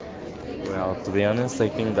Well, to be honest, I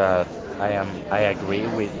think that I agree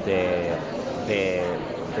with the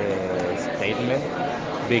the statement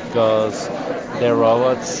because the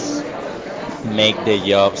robots make the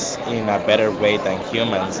jobs in a better way than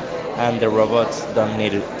humans, and the robots don't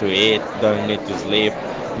need to eat, don't need to sleep.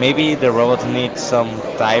 Maybe the robots need some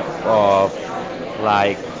type of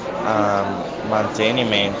like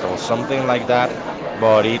maintenance or something like that,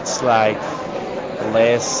 but it's like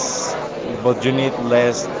less, but you need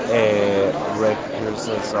less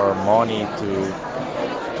recurses or money to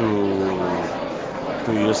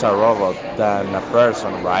to use a robot than a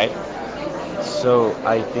person, right? So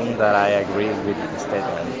I think that I agree with the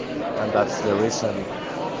statement, and that's the reason.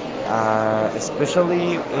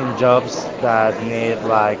 Especially in jobs that need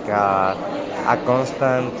like a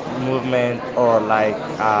constant movement or like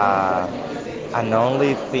an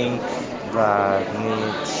only thing that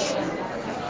needs